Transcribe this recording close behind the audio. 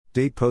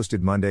Date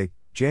posted Monday,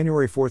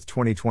 January 4,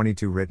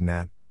 2022. Written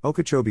at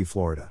Okeechobee,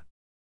 Florida.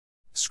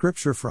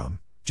 Scripture from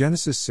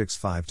Genesis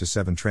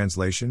 6:5-7.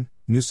 Translation,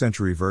 New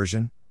Century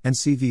Version,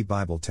 NCV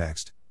Bible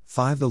text.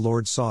 5. The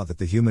Lord saw that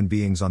the human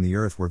beings on the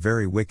earth were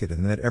very wicked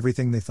and that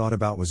everything they thought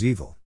about was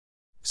evil.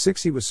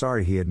 6. He was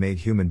sorry he had made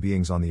human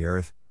beings on the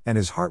earth, and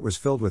his heart was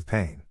filled with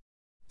pain.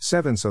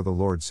 7. So the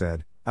Lord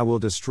said, I will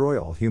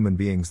destroy all human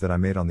beings that I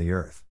made on the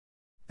earth.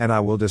 And I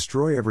will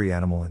destroy every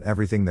animal and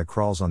everything that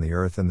crawls on the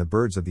earth and the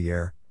birds of the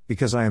air,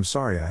 because I am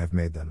sorry I have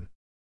made them.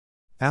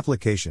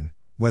 Application: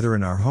 whether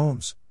in our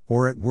homes,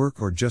 or at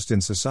work, or just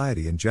in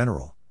society in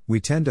general,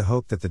 we tend to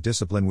hope that the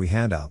discipline we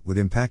hand out would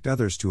impact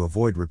others to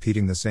avoid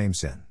repeating the same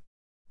sin.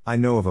 I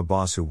know of a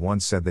boss who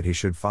once said that he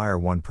should fire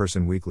one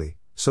person weekly,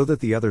 so that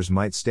the others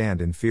might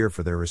stand in fear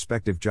for their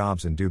respective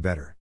jobs and do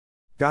better.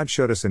 God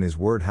showed us in His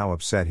Word how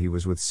upset He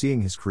was with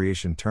seeing His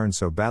creation turn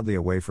so badly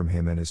away from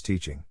Him and His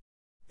teaching.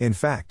 In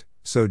fact,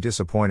 so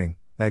disappointing,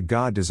 that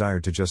God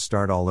desired to just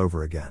start all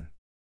over again.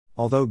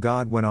 Although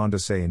God went on to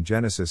say in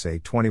Genesis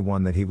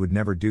 8:21 that He would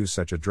never do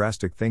such a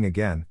drastic thing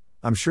again,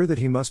 I'm sure that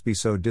He must be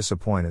so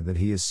disappointed that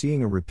He is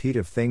seeing a repeat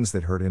of things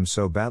that hurt Him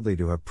so badly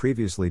to have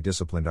previously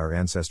disciplined our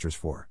ancestors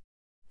for.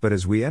 But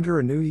as we enter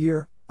a new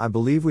year, I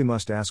believe we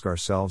must ask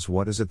ourselves,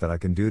 what is it that I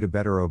can do to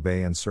better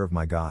obey and serve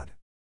my God?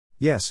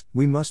 Yes,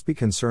 we must be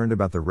concerned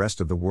about the rest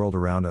of the world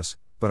around us,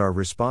 but our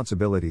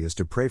responsibility is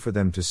to pray for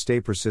them to stay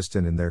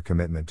persistent in their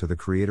commitment to the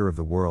Creator of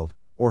the world,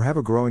 or have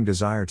a growing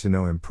desire to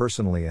know Him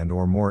personally and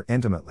or more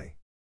intimately.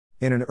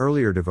 In an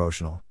earlier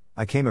devotional,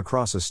 I came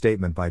across a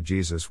statement by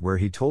Jesus where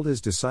He told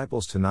His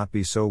disciples to not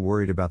be so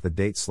worried about the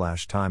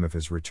date/time of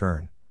His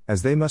return,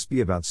 as they must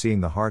be about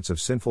seeing the hearts of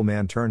sinful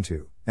man turn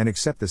to, and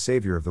accept the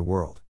Savior of the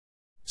world.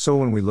 So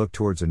when we look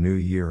towards a new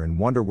year and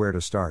wonder where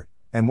to start,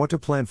 and what to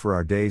plan for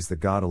our days that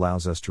God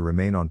allows us to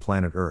remain on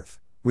planet Earth,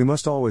 we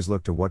must always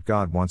look to what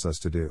God wants us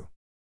to do.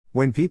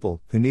 When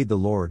people, who need the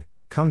Lord,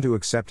 come to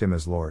accept Him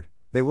as Lord,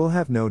 they will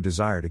have no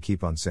desire to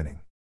keep on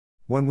sinning.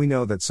 When we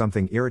know that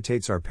something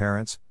irritates our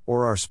parents,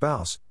 or our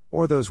spouse,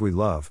 or those we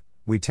love,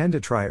 we tend to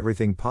try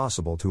everything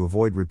possible to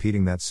avoid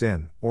repeating that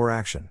sin, or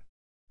action.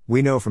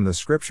 We know from the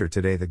Scripture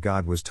today that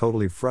God was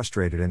totally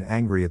frustrated and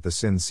angry at the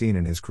sin seen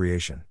in His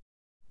creation.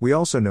 We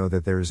also know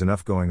that there is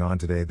enough going on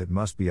today that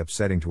must be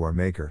upsetting to our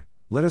Maker.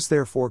 Let us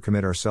therefore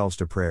commit ourselves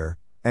to prayer,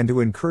 and to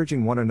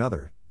encouraging one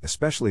another,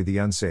 especially the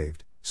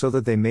unsaved, so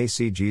that they may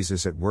see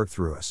Jesus at work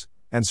through us,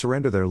 and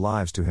surrender their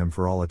lives to Him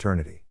for all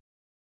eternity.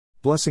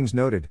 Blessings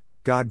noted: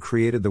 God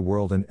created the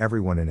world and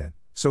everyone in it,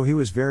 so He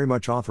was very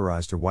much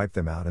authorized to wipe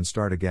them out and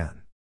start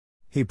again.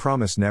 He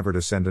promised never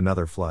to send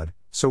another flood,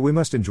 so we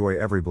must enjoy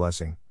every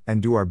blessing,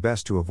 and do our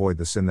best to avoid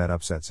the sin that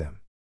upsets Him.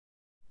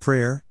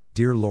 Prayer: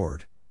 Dear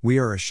Lord, we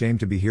are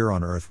ashamed to be here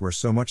on earth where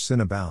so much sin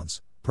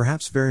abounds,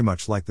 perhaps very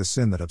much like the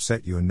sin that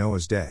upset you in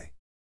Noah's day.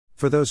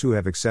 For those who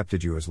have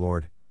accepted you as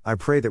Lord, I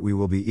pray that we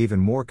will be even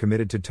more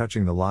committed to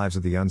touching the lives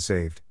of the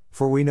unsaved,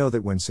 for we know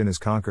that when sin is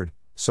conquered,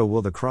 so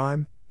will the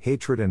crime,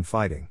 hatred and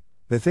fighting,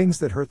 the things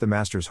that hurt the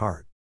Master's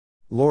heart.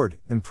 Lord,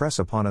 impress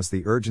upon us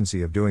the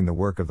urgency of doing the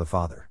work of the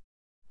Father.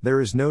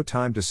 There is no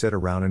time to sit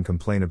around and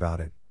complain about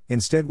it.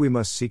 Instead, we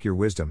must seek your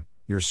wisdom,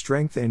 your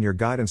strength and your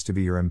guidance to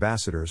be your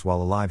ambassadors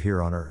while alive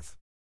here on earth.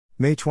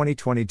 May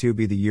 2022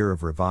 be the year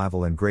of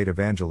revival and great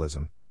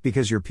evangelism,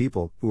 because your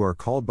people, who are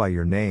called by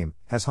your name,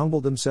 has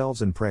humbled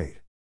themselves and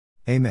prayed.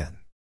 Amen.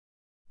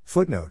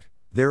 Footnote: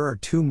 there are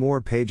 2 more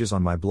pages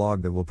on my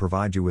blog that will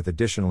provide you with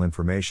additional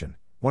information,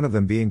 one of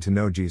them being to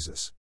know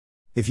Jesus.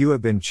 If you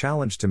have been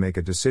challenged to make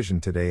a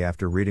decision today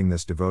after reading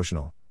this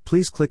devotional,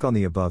 please click on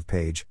the above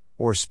page,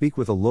 or speak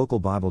with a local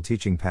Bible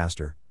teaching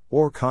pastor,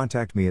 or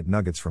contact me at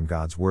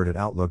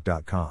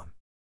nuggetsfromgodsword@outlook.com.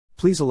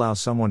 Please allow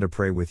someone to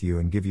pray with you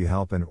and give you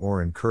help and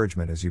or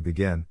encouragement as you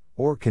begin,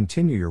 or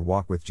continue your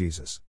walk with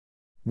Jesus.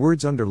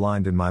 Words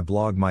underlined in my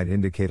blog might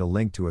indicate a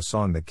link to a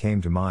song that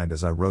came to mind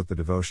as I wrote the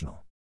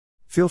devotional.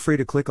 Feel free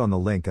to click on the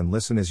link and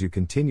listen as you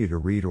continue to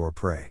read or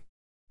pray.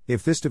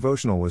 If this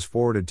devotional was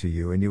forwarded to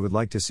you and you would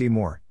like to see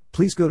more,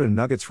 please go to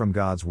Nuggets from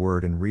God's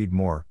Word and read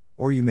more,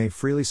 or you may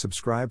freely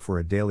subscribe for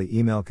a daily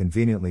email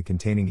conveniently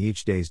containing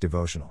each day's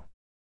devotional.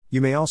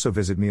 You may also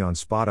visit me on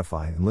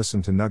Spotify and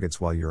listen to Nuggets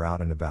while you're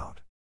out and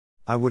about.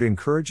 I would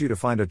encourage you to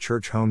find a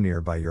church home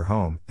nearby your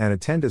home and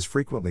attend as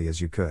frequently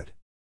as you could.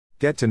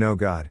 Get to know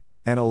God,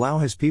 and allow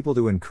His people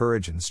to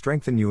encourage and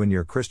strengthen you in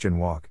your Christian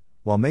walk,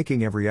 while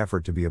making every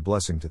effort to be a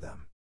blessing to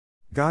them.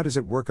 God is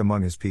at work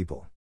among His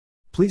people.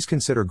 Please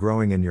consider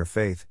growing in your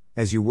faith,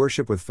 as you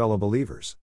worship with fellow believers.